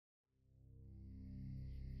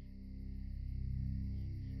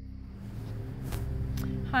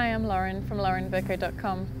Hi, I'm Lauren from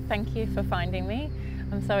laurenvercoe.com. Thank you for finding me.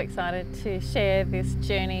 I'm so excited to share this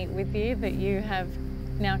journey with you that you have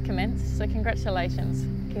now commenced. So congratulations,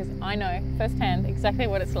 because I know firsthand exactly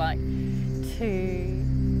what it's like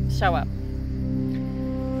to show up,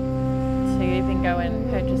 to even go and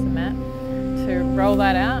purchase a mat, to roll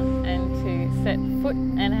that out and to set foot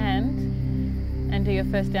and hand and do your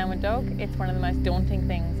first downward dog. It's one of the most daunting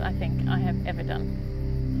things I think I have ever done.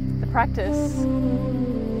 The practice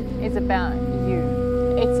is about you.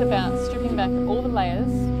 It's about stripping back all the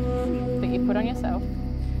layers that you put on yourself,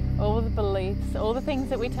 all the beliefs, all the things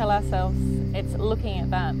that we tell ourselves. It's looking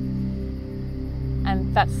at that,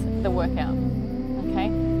 and that's the workout,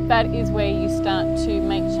 okay? That is where you start to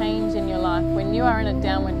make change in your life. When you are in a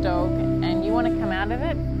downward dog and you want to come out of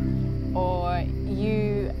it, or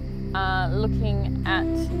you are looking at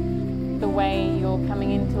the way you're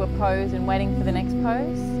coming into a pose and waiting for the next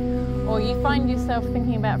pose, or you find yourself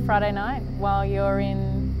thinking about Friday night while you're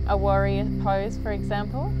in a warrior pose, for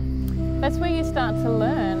example, that's where you start to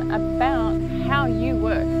learn about how you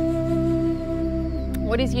work,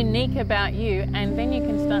 what is unique about you, and then you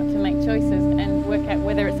can start to make choices and work out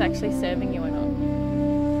whether it's actually serving you or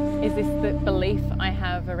not. Is this the belief I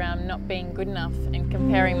have around not being good enough and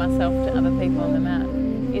comparing myself to other people on the mat?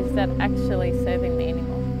 Is that actually serving me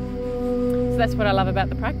anymore? So that's what I love about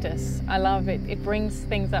the practice. I love it. It brings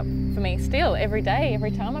things up for me still every day,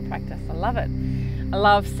 every time I practice. I love it. I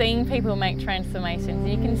love seeing people make transformations.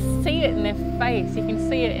 You can see it in their face. You can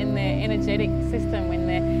see it in their energetic system when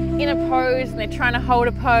they're in a pose and they're trying to hold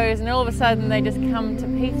a pose, and all of a sudden they just come to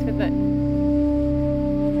peace with it.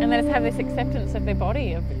 And they just have this acceptance of their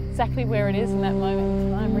body, of exactly where it is in that moment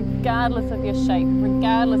in time, regardless of your shape,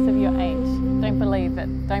 regardless of your age. Don't believe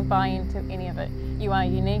it. Don't buy into any of it. You are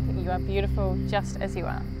unique, you are beautiful just as you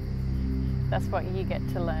are. That's what you get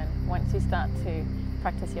to learn once you start to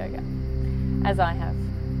practice yoga, as I have.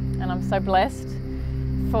 And I'm so blessed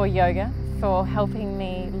for yoga, for helping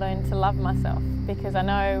me learn to love myself, because I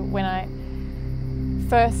know when I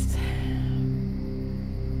first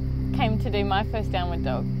came to do my first downward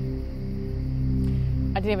dog,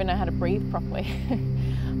 I didn't even know how to breathe properly.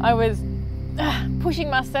 I was pushing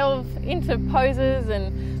myself into poses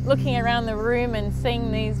and looking around the room and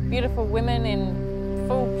seeing these beautiful women in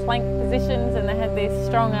full plank positions, and they had these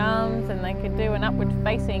strong arms and they could do an upward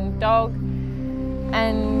facing dog,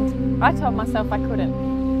 and I told myself I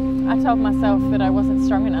couldn't. I told myself that I wasn't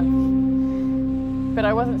strong enough, but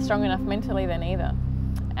I wasn't strong enough mentally then either.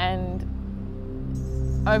 And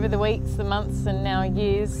over the weeks, the months, and now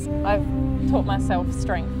years, I've taught myself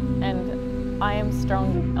strength, and I am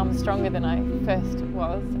strong. I'm stronger than I first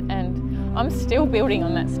was, and I'm still building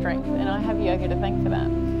on that strength, and I have yoga to thank for that.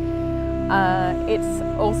 It's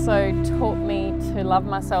also taught me to love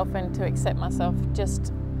myself and to accept myself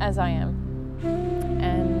just as I am,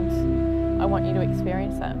 and I want you to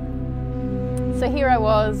experience that. So here I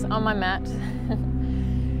was on my mat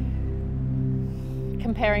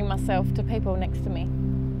comparing myself to people next to me,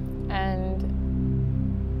 and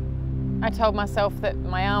I told myself that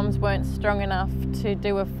my arms weren't strong enough to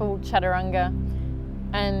do a full chaturanga,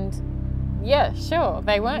 and yeah, sure,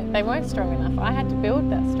 they weren't strong enough. I had to build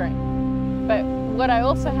that strength. But what I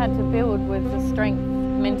also had to build was the strength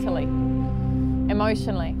mentally,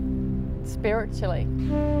 emotionally, spiritually.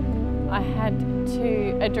 I had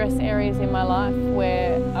to address areas in my life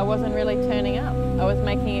where I wasn't really turning up. I was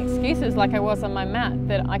making excuses like I was on my mat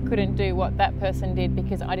that I couldn't do what that person did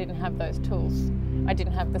because I didn't have those tools. I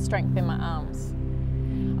didn't have the strength in my arms.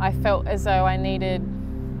 I felt as though I needed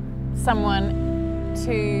someone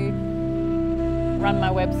to run my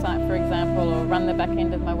website, for example, or run the back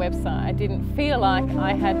end of my website. I didn't feel like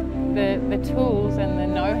I had the tools and the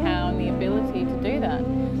know-how and the ability to do that.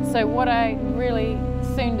 So what I really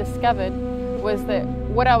soon discovered was that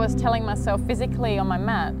what I was telling myself physically on my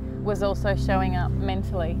mat was also showing up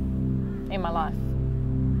mentally in my life.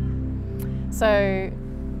 So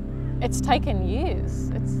it's taken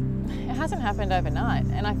years. It hasn't happened overnight.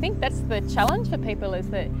 And I think that's the challenge for people, is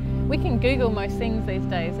that we can Google most things these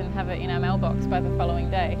days and have it in our mailbox by the following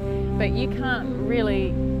day, but you can't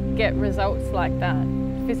really get results like that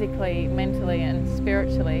physically, mentally, and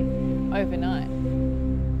spiritually overnight.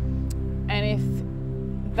 And if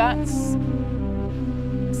that's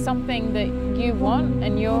something that you want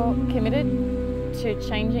and you're committed to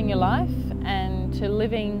changing your life and to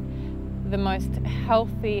living the most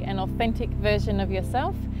healthy and authentic version of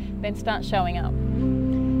yourself, then start showing up.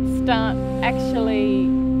 Start actually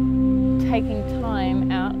taking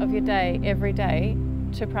time out of your day every day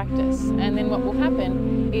to practice. And then what will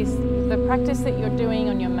happen is the practice that you're doing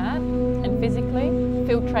on your mat and physically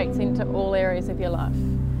filtrates into all areas of your life.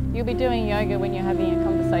 You'll be doing yoga when you're having a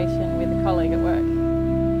conversation with a colleague at work.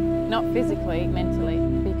 Not physically, mentally,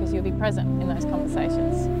 because you'll be present in those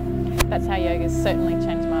conversations. That's how yoga's certainly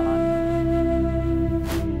changed my life.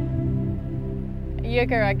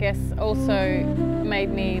 Yoga, I guess, also made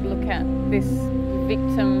me look at this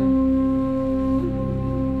victim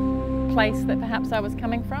place that perhaps I was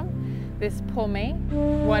coming from. This poor me.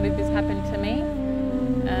 Why did this happen to me?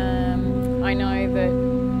 I know that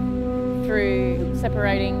through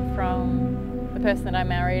separating from the person that I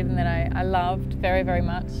married and that I loved very, very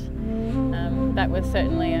much, that was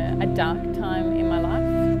certainly a dark time in my life.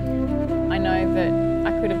 I know that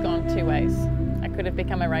I could have gone two ways. I could have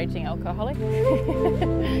become a raging alcoholic,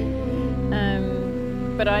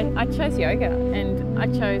 but I chose yoga and I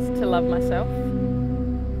chose to love myself.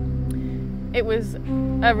 It was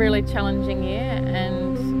a really challenging year,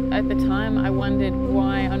 and at the time I wondered,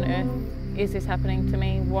 why on earth is this happening to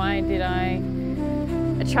me? Why did I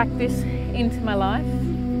attract this into my life?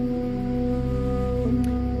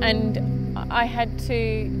 And I had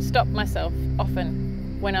to stop myself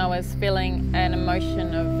often when I was feeling an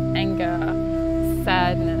emotion of anger,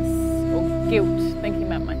 sadness or guilt, thinking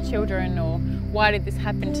about my children, or why did this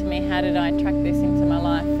happen to me? How did I attract this into my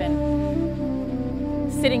life?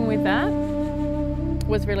 And sitting with that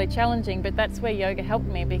was really challenging, but that's where yoga helped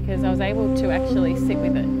me, because I was able to actually sit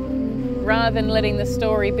with it. Rather than letting the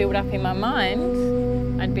story build up in my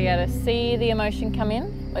mind, I'd be able to see the emotion come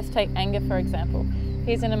in. Let's take anger, for example.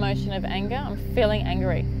 Here's an emotion of anger. I'm feeling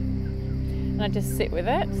angry. And I just sit with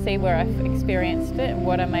it, see where I've experienced it and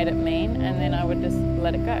what I made it mean, and then I would just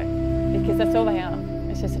let it go. Because that's all they are.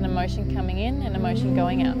 It's just an emotion coming in, an emotion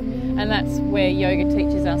going out. And that's where yoga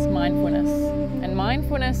teaches us mindfulness. And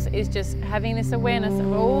mindfulness is just having this awareness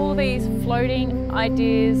of all these floating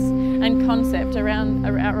ideas and concepts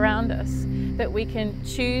around us that we can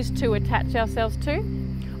choose to attach ourselves to,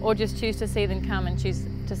 or just choose to see them come and choose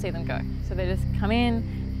to see them go. So they just come in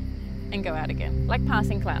and go out again, like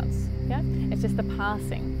passing clouds. Yeah, it's just the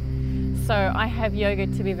passing. So I have yoga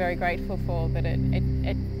to be very grateful for, that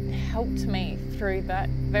it helped me through that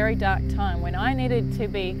very dark time when I needed to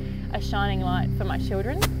be a shining light for my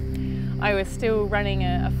children. I was still running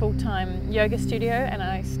a full-time yoga studio, and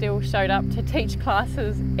I still showed up to teach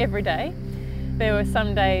classes every day. There were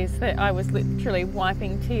some days that I was literally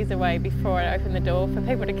wiping tears away before I opened the door for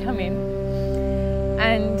people to come in.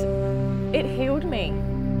 And it healed me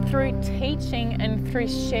through teaching and through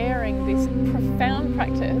sharing this profound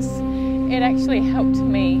practice. It actually helped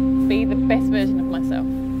me be the best version of myself.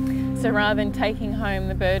 So rather than taking home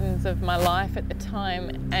the burdens of my life at the time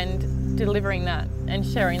and delivering that and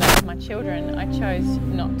sharing that with my children, I chose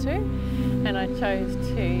not to, and I chose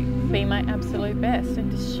to be my absolute best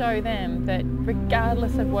and to show them that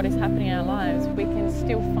regardless of what is happening in our lives, we can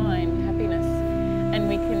still find happiness and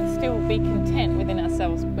we can still be content within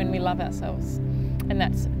ourselves when we love ourselves. And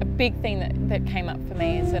that's a big thing that came up for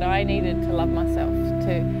me, is that I needed to love myself,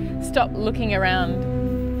 to stop looking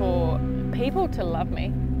around for people to love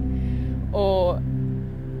me or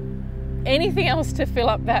anything else to fill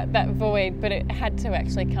up that void, but it had to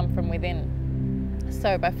actually come from within.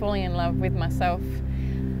 So by falling in love with myself,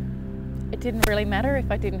 it didn't really matter if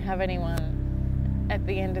I didn't have anyone at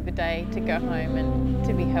the end of the day to go home and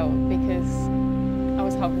to be held, because I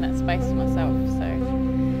was holding that space for myself. So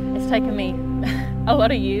it's taken me a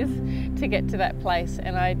lot of years to get to that place,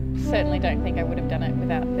 and I certainly don't think I would have done it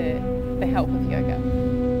without the help of yoga.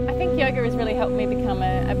 I think yoga has really helped me become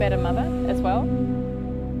a better mother as well.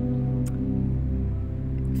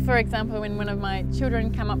 For example, when one of my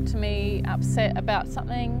children come up to me upset about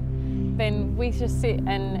something, then we just sit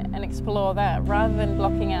and explore that, rather than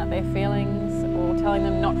blocking out their feelings or telling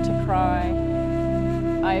them not to cry.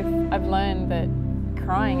 I've learned that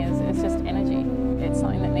crying is just energy. It's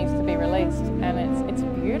something that needs to be released, and it's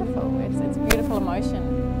beautiful. It's a beautiful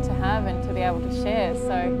emotion to have and to be able to share.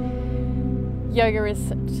 So yoga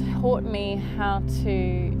has taught me how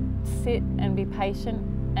to sit and be patient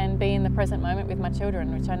and be in the present moment with my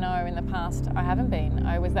children, which I know in the past I haven't been.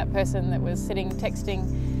 I was that person that was sitting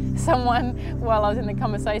texting someone while I was in the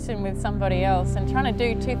conversation with somebody else and trying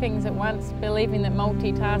to do two things at once, believing that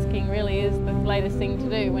multitasking really is the latest thing to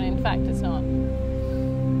do, when in fact it's not.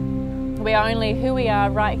 We are only who we are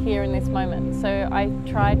right here in this moment. So I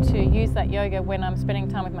try to use that yoga when I'm spending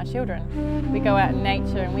time with my children. We go out in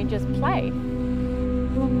nature and we just play.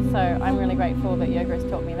 So I'm really grateful that yoga has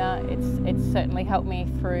taught me that. It's certainly helped me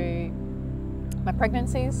through my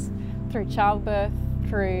pregnancies, through childbirth,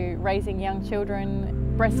 through raising young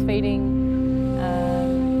children, breastfeeding,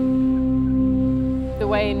 the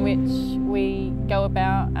way in which we go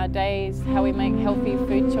about our days, how we make healthy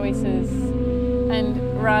food choices,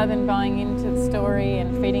 And rather than buying into the story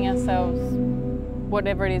and feeding ourselves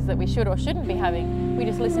whatever it is that we should or shouldn't be having, we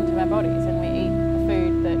just listen to our bodies and we eat the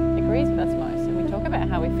food that agrees with us most, and we talk about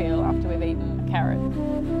how we feel after we've eaten a carrot.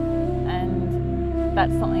 And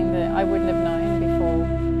that's something that I wouldn't have known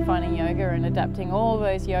before finding yoga and adapting all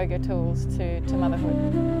those yoga tools to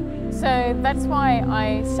motherhood. So that's why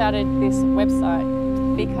I started this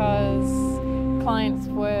website, because clients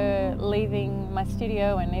were leaving my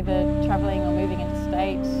studio and either travelling or moving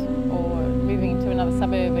interstate or moving into another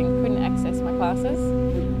suburb and couldn't access my classes.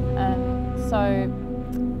 So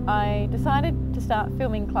I decided to start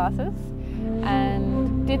filming classes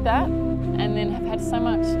and did that, and then have had so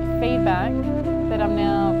much feedback that I'm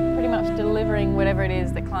now pretty much delivering whatever it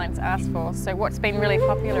is that clients ask for. So what's been really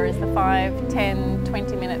popular is the 5, 10,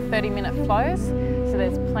 20 minute, 30 minute flows. So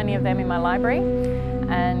there's plenty of them in my library.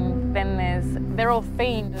 And then they're all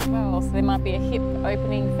themed as well. So there might be a hip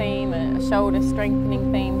opening theme, a shoulder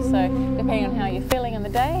strengthening theme. So depending on how you're feeling on the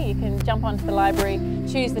day, you can jump onto the library,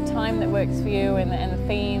 choose the time that works for you and the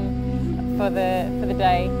theme for the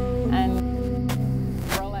day, and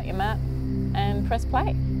roll out your mat and press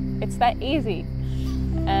play. It's that easy.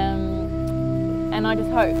 And I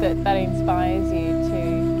just hope that that inspires you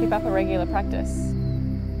to keep up a regular practice.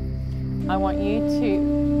 I want you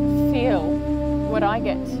to feel what I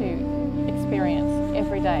get to experience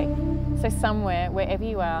every day. So somewhere, wherever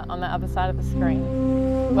you are on the other side of the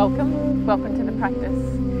screen, welcome to the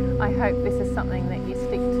practice. I hope this is something that you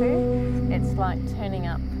stick to. It's like turning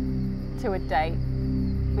up to a date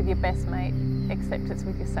with your best mate, except it's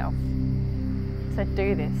with yourself. So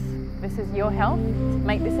do this. This is your health.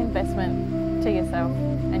 Make this investment to yourself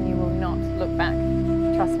and you will not look back.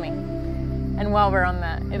 Trust me. And while we're on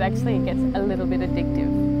that, it actually gets a little bit addictive,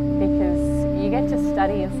 because you get to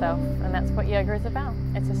study yourself, and that's what yoga is about.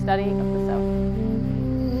 It's a study of the self.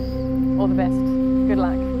 All the best. Good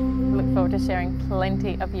luck. Look forward to sharing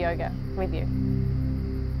plenty of yoga with you.